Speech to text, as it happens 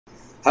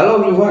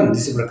Hello everyone,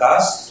 this is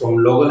Prakash from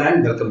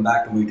Logoland. Welcome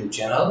back to my YouTube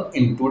channel.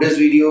 In today's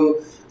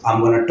video, I'm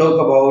going to talk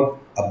about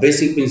a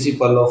basic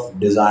principle of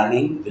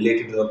designing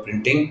related to the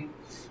printing,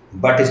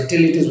 but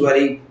still it is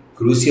very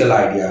crucial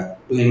idea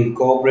to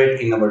incorporate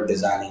in our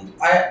designing.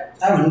 I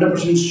am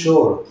 100%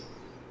 sure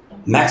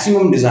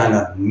maximum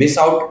designer miss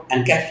out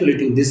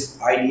encapsulating this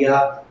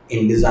idea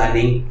in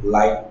designing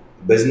like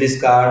business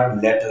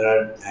card,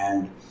 letter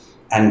and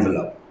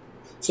envelope.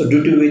 So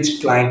due to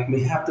which client may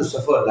have to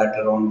suffer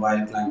later on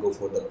while client go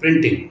for the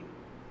printing.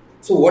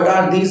 So what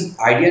are these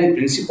idea and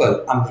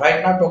principle I'm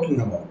right now talking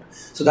about?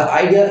 So the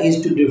idea is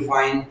to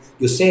define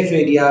your safe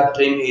area,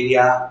 trim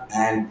area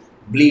and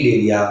bleed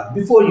area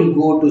before you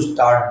go to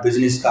start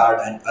business card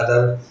and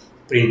other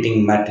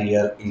printing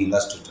material in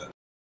Illustrator.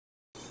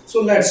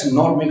 So let's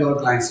not make our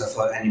clients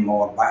suffer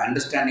anymore. By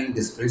understanding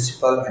this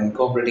principle and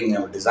incorporating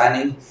our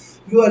designing,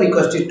 you are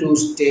requested to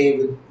stay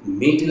with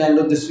me till end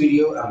of this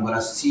video. I'm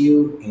gonna see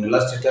you in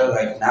Illustrator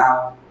right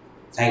now.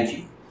 Thank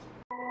you.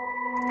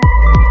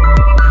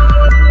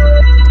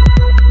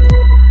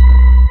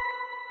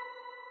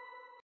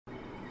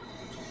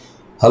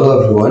 Hello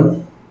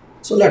everyone.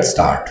 So let's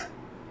start.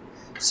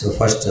 So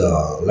first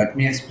let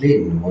me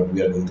explain what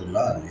we are going to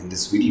learn in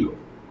this video.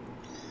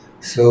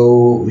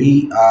 So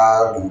we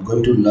are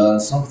going to learn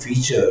some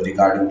feature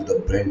regarding to the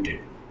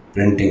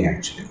printing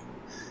actually.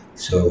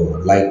 So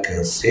like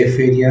safe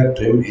area,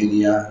 trim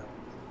area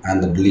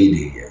and the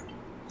bleed area.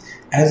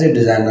 As a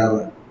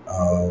designer,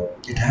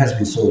 it has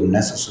been so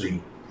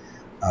necessary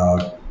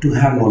to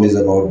have knowledge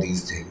about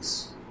these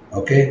things.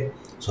 Okay,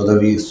 so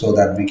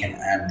that we can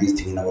add these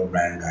things in our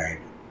brand guide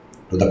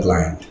to the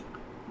client.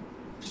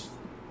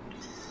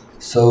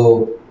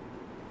 So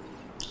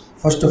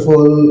first of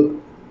all,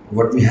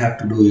 what we have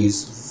to do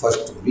is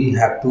first we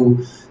have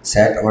to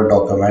set our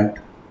document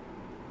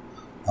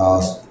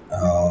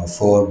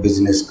for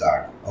business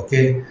card.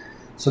 Okay,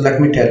 so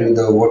let me tell you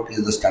what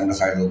is the standard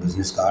size of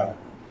business card.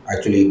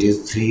 Actually it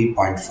is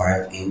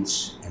 3.5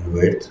 inch in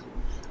width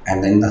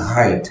and then the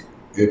height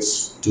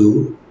it's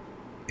 2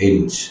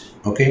 inch.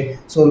 Okay,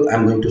 so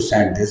I'm going to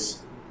set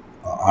this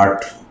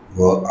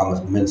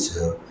artwork means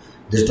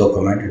this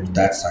document into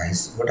that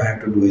size. What I have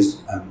to do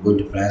is I'm going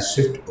to press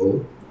Shift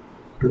O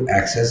to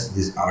access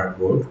this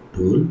artboard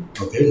tool.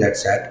 Okay,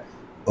 let's set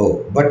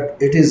O, but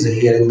it is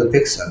here in the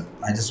pixel.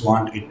 I just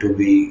want it to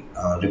be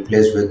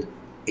replaced with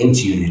inch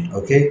unit.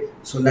 Okay,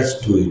 so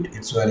let's do it.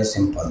 It's very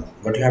simple.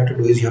 What you have to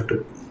do is you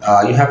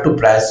have to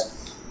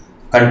press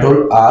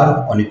Ctrl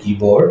R on your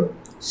keyboard.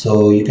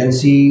 So you can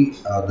see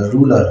the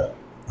ruler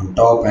on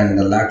top and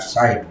the left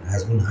side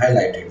has been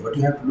highlighted. What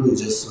you have to do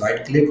is just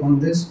right click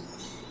on this.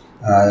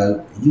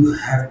 You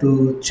have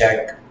to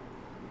check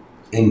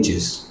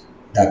inches.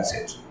 That's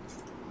it.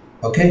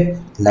 Okay,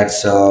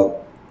 let's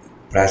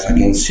press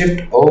again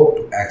Shift O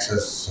to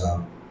access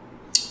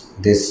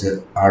this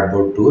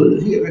artboard tool.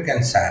 Here we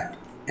can set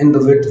in the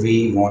width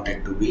we want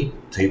it to be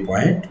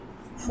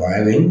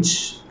 3.5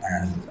 inch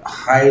and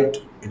height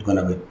it's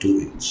gonna be 2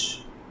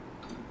 inch.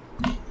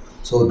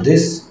 So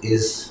this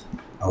is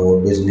our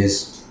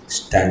business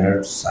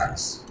standard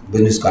size,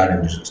 business card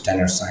and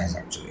standard size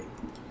actually.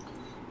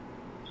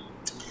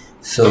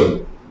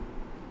 So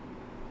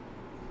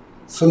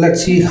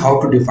let's see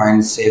how to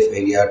define safe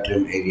area,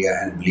 trim area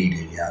and bleed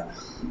area.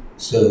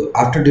 So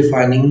after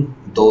defining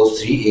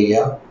those three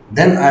areas,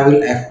 then I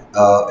will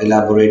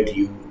elaborate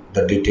you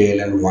the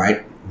detail and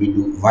why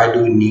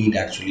do we need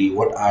actually,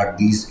 what are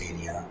these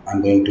areas.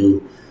 I'm going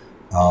to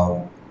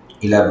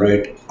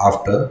elaborate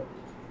after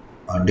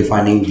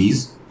defining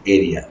these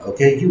area.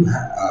 Okay,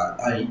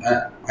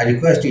 I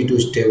request you to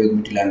stay with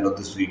me till end of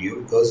this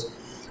video, because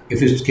if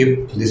you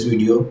skip this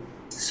video,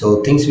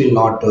 so things will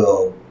not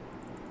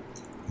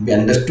be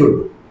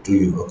understood to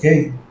you.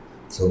 Okay,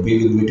 so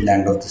be with me till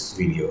end of this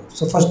video.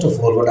 So first of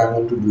all, what I'm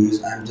going to do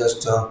is I'm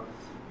just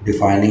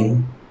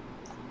defining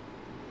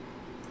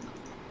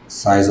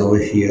size over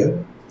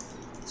here.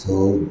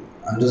 So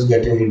I'm just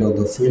getting rid of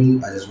the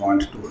fill. I just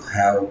want to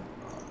have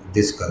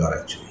this color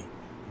actually,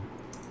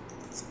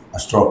 a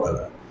stroke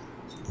color.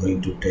 So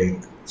going to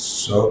take,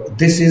 so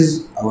this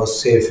is our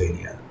safe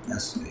area.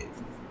 That's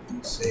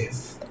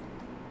safe.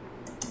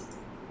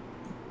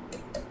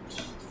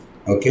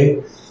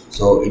 Okay,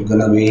 so it's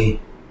gonna be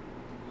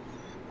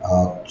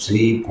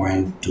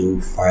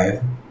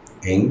 3.25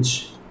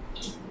 inch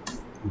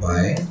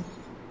by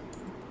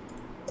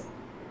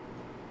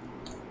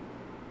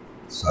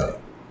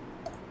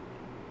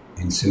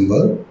in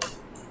symbol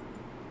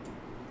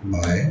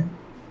by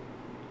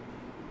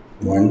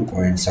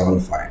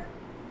 1.75.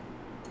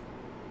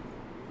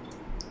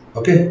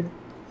 Okay,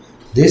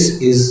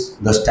 this is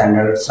the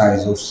standard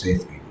size of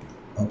safe area.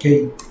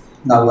 Okay,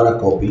 now I'm gonna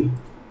copy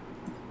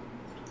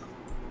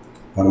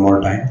one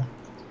more time.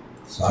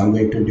 So I'm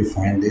going to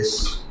define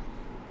this,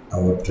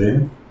 our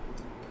trim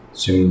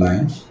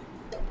line,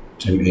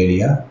 trim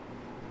area,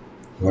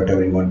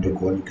 whatever you want to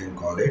call, you can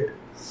call it.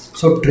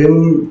 So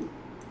trim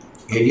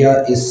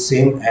area is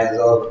same as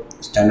a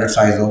standard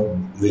size of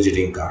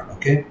visiting card.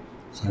 Okay,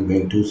 so I'm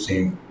going to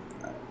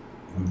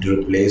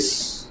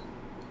replace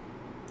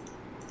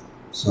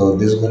So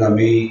this is gonna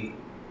be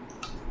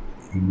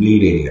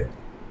bleed area.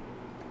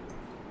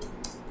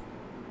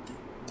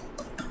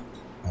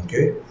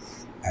 Okay,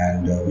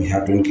 and we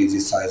have to increase the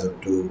size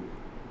up to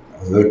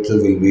width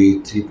will be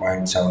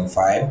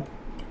 3.75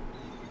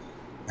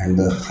 and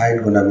the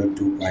height gonna be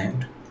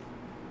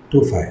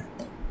 2.25.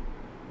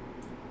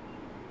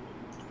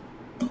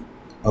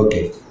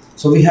 Okay,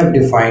 so we have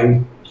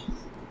defined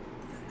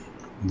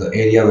the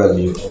area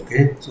value.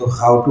 Okay, so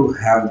how to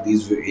have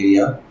this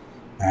area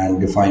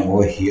and define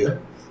over here.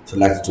 So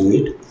let's do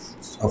it.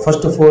 So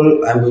first of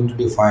all, I'm going to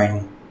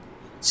define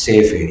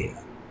safe area.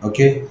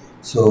 Okay,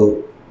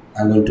 so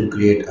I'm going to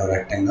create a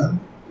rectangle.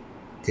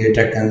 Create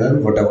rectangle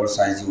whatever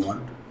size you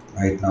want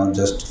right now,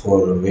 just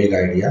for a vague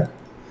idea.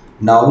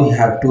 Now we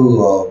have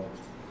to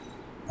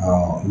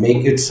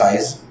make its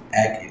size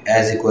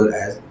as equal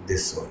as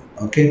this one.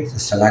 Okay, so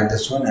select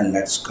this one and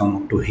let's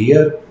come to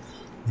here.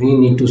 We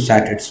need to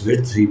set its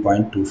width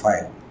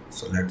 3.25,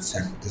 so let's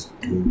set this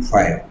to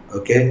 5.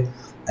 Okay,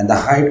 and the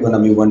height gonna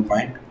be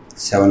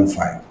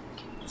 1.75,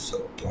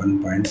 so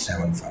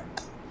 1.75.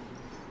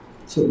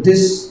 so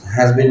this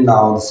has been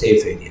now the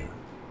safe area.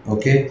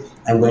 Okay,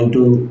 I'm going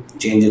to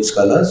change its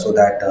color so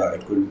that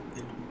it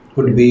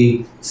could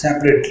be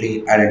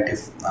separately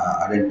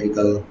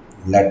identical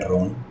later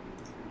on.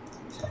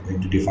 So I'm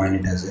going to define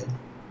it as a,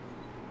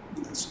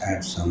 let's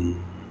add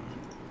some,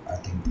 I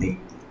think big,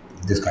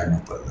 this kind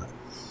of color.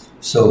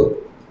 So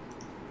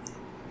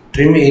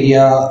trim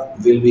area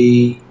will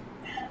be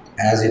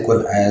as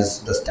equal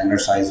as the standard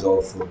size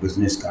of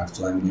business card.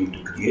 So I'm going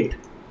to create,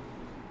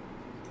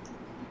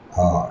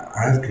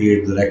 I have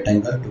created the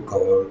rectangle to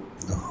cover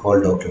the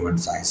whole document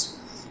size.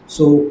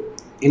 So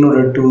in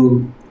order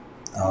to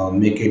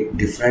make it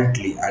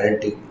differently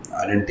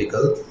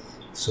identical,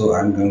 so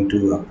I'm going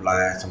to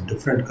apply some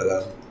different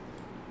color,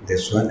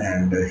 this one,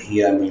 and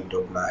here I'm going to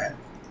apply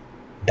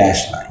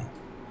dash line.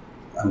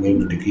 I'm going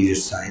to decrease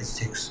its size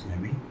 6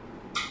 maybe,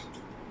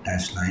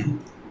 dash line.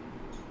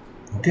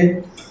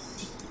 Okay,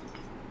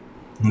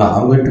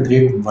 now I'm going to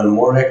create one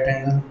more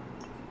rectangle.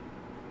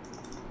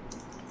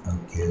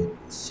 Okay,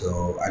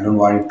 so I don't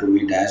want it to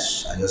be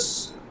dash, I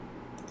just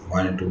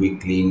want it to be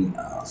clean,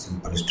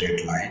 simple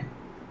straight line.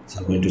 So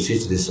I'm going to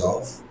switch this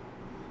off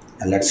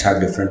and let's have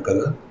different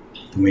color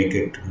to make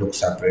it look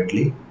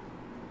separately,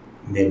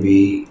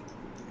 maybe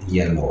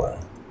yellow one.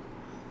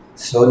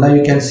 So now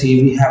you can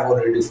see we have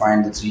already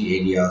defined the 3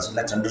 areas.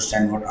 Let's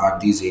understand what are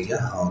these areas,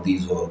 how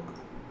these work.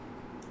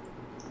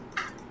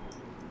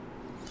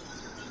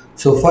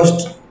 So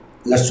first,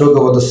 let's talk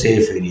about the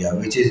safe area,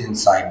 which is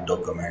inside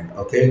document.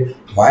 Okay,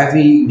 why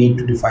we need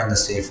to define the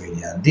safe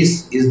area?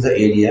 This is the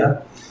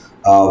area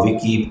we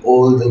keep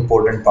all the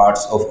important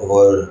parts of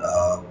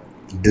our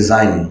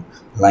design,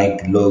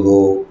 like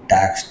logo,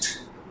 text,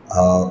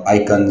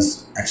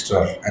 icons,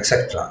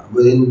 etc.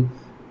 within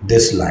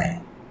this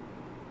line.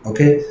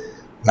 Okay,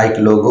 like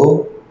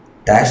logo,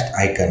 text,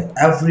 icon,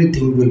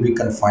 everything will be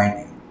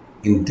confined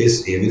in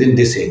this area, within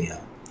this area.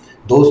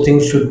 Those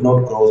things should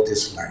not cross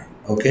this line.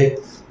 Okay,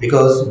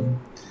 because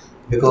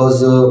we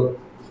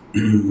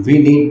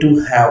need to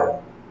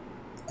have,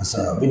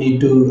 so we need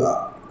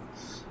to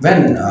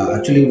when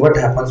actually what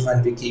happens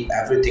when we keep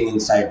everything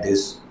inside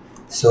this,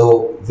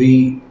 so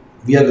we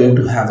are going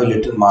to have a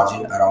little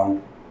margin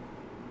around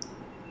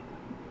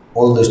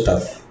all the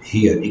stuff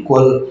here,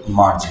 equal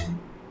margin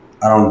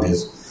around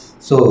this.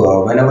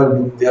 So whenever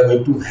we are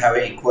going to have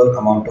an equal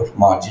amount of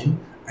margin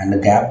and a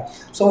gap,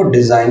 so our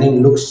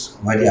designing looks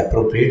very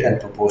appropriate and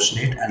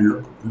proportionate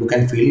and look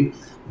and feel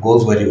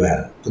goes very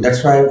well. So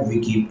that's why we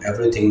keep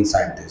everything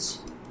inside this.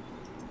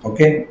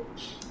 Okay,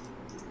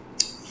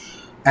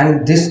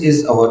 and this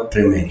is our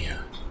trim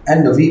area,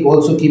 and we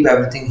also keep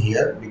everything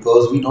here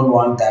because we don't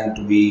want them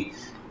to be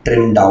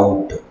trimmed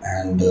out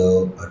and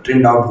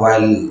trimmed out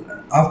while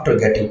after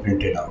getting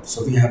printed out.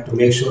 So we have to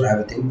make sure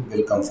everything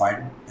will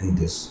confine in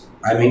this.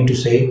 I mean to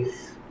say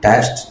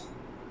text,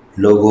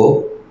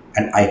 logo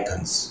and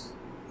icons,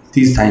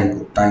 these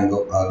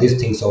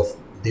things of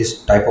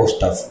this type of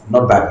stuff,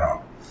 not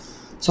background.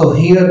 So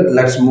here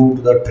let's move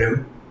to the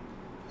trim.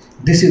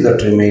 This is the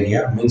trim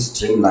area, means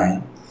trim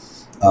line.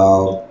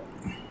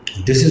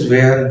 This is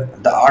where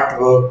the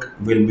artwork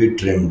will be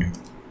trimmed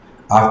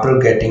after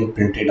getting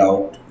printed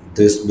out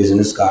this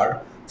business card.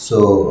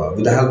 So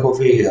with the help of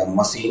a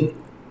machine,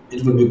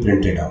 it will be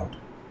printed out.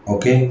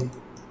 Okay,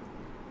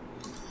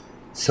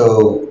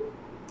 so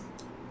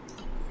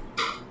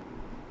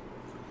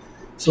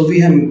we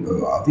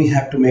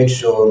have to make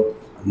sure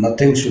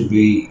nothing should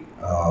be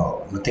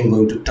nothing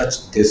going to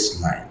touch this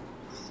line,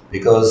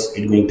 because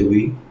it's going to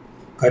be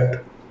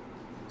cut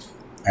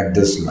at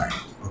this line.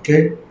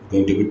 Okay,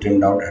 going to be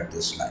trimmed out at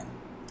this line.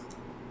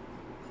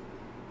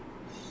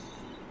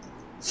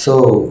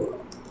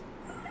 So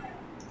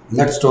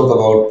let's talk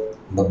about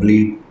the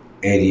bleed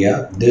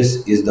area.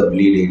 This is the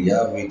bleed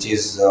area, which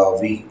is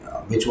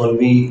which one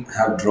we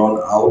have drawn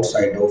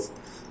outside of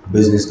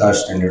business card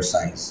standard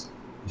size.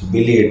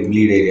 Bleed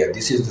area,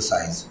 this is the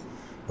size.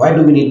 Why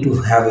do we need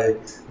to have a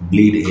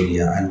bleed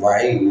area, and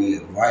why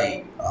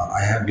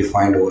I have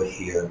defined over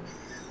here?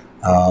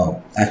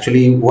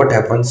 Actually, what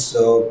happens?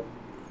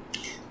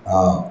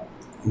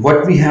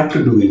 What we have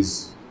to do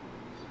is,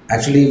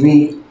 actually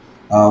we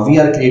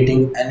are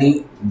creating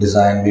any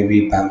design,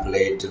 maybe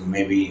pamphlet,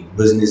 maybe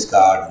business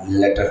card,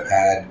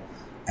 letterhead,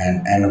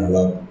 and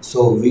envelope.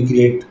 So we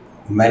create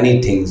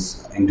many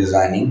things in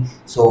designing.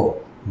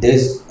 So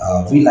this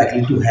we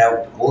likely to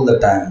have all the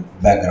time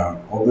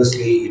background.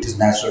 Obviously, it is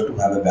natural to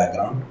have a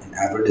background in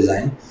every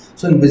design.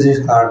 So in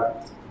business card,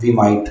 we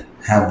might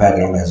have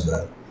background as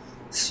well.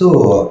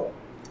 So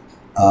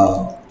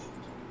uh,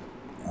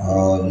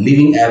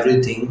 leaving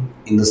everything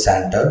in the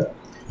center,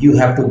 you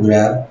have to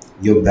grab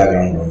your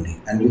background only,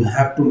 and you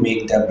have to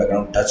make that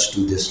background touch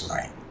to this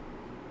line.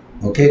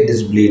 Okay,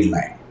 this bleed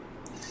line.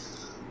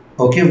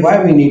 Okay,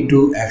 why we need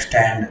to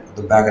extend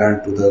the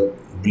background to the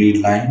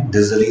bleed line?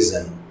 There's a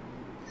reason.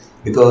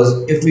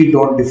 Because if we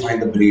don't define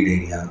the bleed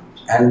area,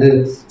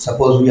 and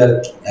suppose we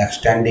are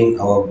extending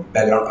our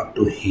background up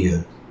to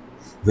here,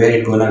 where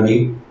it gonna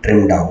be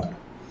trimmed out.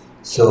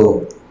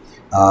 So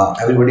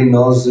everybody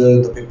knows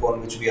the paper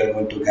on which we are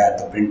going to get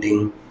the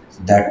printing,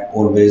 that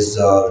always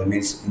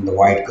remains in the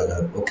white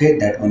color. Okay,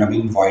 that gonna be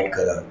in white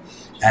color,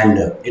 and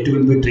it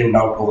will be trimmed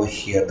out over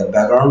here. The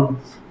background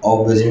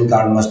of visiting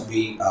card must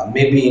be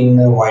maybe in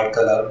white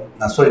color.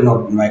 Sorry,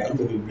 not in white color.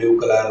 Maybe blue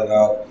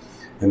color,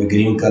 maybe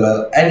green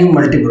color. Any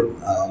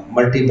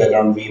multi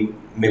background we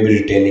may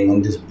be retaining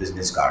on this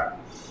business card.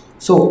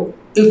 So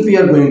if we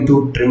are going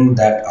to trim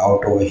that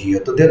out over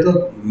here, so there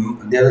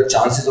are the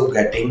chances of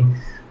getting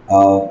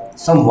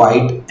some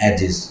white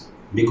edges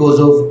because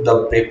of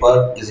the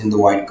paper is in the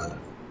white color.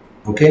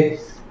 Okay,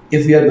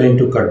 if we are going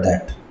to cut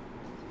that,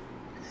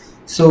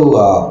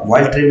 so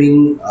while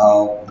trimming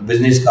the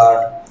business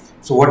card,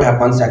 so what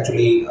happens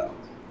actually?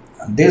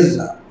 This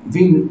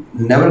we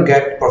never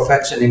get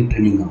perfection in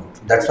trimming out.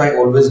 That's why I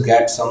always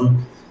get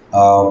some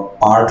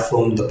part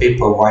from the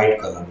paper white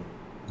color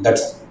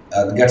that's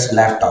gets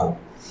left out.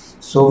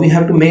 So we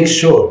have to make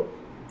sure.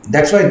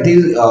 That's why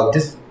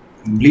this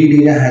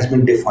bleed area has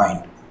been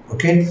defined.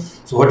 Okay,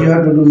 so what you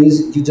have to do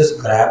is you just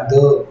grab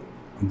the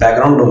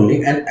background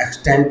only and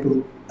extend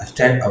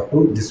up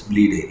to this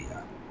bleed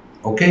area.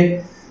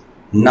 Okay,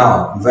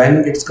 now when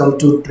it's come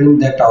to trim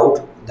that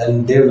out,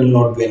 then there will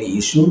not be any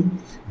issue.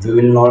 We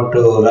will not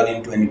run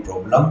into any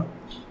problem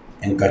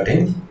in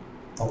cutting.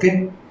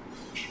 Okay,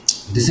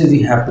 this is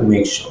we have to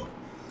make sure.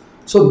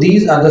 So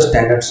these are the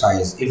standard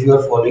size. If you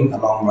are following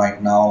along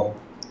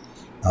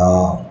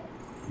uh,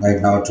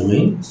 right now to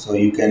me, so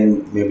you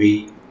can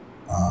maybe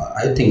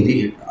I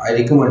think I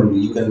recommend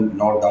you can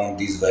note down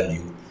these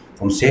value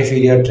from safe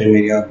area, trim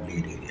area,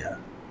 bleed area.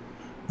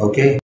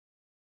 Okay.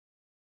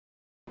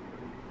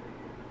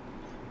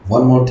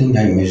 One more thing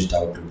I missed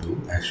out to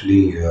do.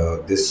 Actually,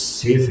 this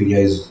safe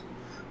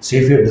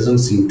area doesn't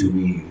seem to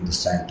be in the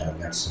center.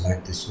 Let's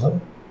select this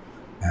one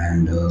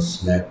and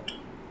select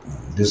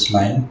this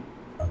line.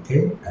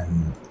 Okay,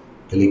 and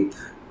click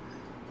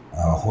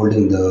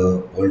holding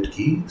the Alt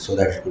key so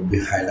that it could be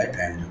highlight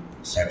and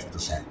set to the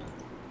center.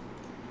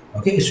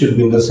 Okay, it should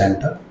be in the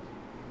center.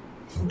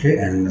 Okay,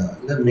 and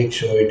let's make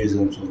sure it is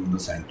also in the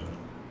center.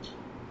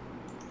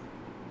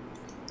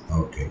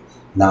 Okay,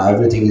 now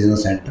everything is in the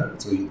center.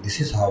 So this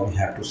is how we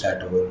have to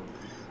set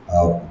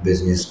our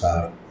business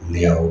card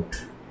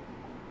layout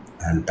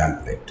and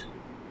template.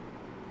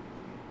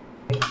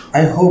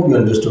 I hope you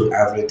understood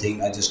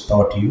everything I just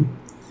taught you,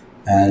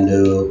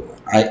 and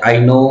I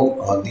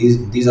know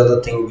these are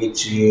the things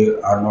which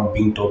are not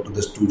being taught to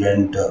the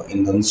student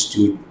in the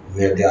institute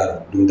where they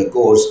are doing the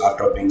course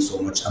after paying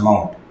so much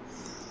amount.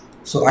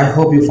 So I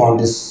hope you found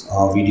this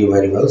video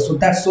very well. So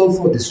that's all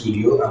for this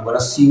video. I'm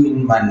gonna see you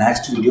in my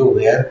next video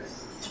where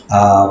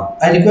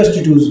I request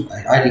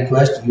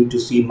you to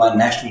see my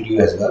next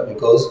video as well,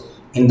 because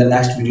in the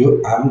next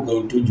video I'm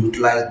going to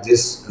utilize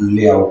this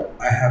layout.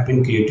 I have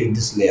been created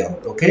this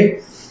layout.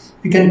 Okay,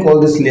 you can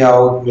call this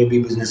layout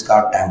maybe business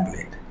card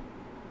template.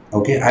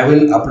 Okay, I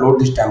will upload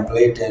this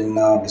template in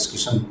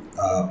description.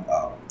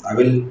 I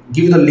will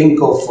give you the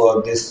link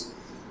of this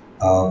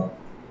uh,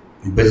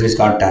 business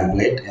card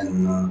template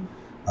in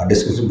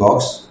description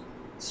box,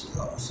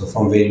 so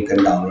from where you can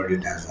download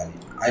it as well.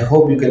 I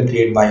hope you can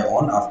create by your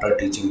own after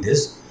teaching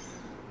this.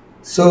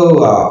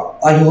 So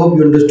I hope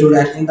you understood,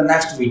 and in the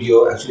next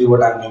video actually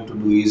what I'm going to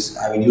do is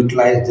I will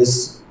utilize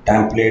this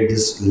template,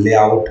 this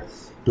layout,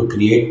 to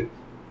create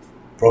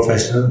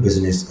professional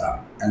business card,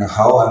 and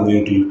how I'm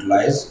going to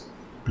utilize.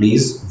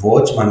 Please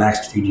watch my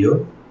next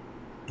video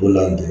to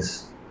learn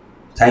this.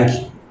 Thank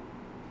you.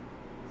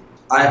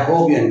 I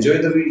hope you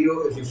enjoyed the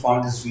video. If you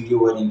found this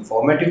video very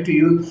informative to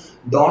you,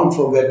 don't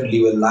forget to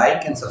leave a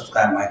like and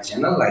subscribe my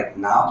channel right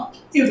now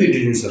if you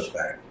didn't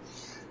subscribe.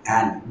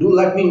 And do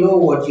let me know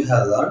what you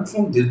have learned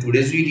from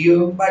today's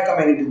video by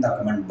commenting in the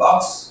comment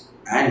box,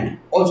 and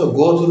also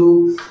go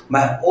through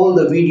my all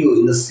the video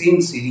in the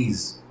same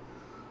series.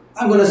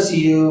 I'm gonna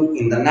see you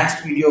in the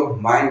next video of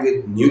mine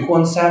with new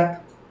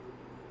concept.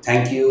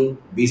 Thank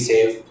you. Be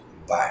safe.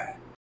 Bye.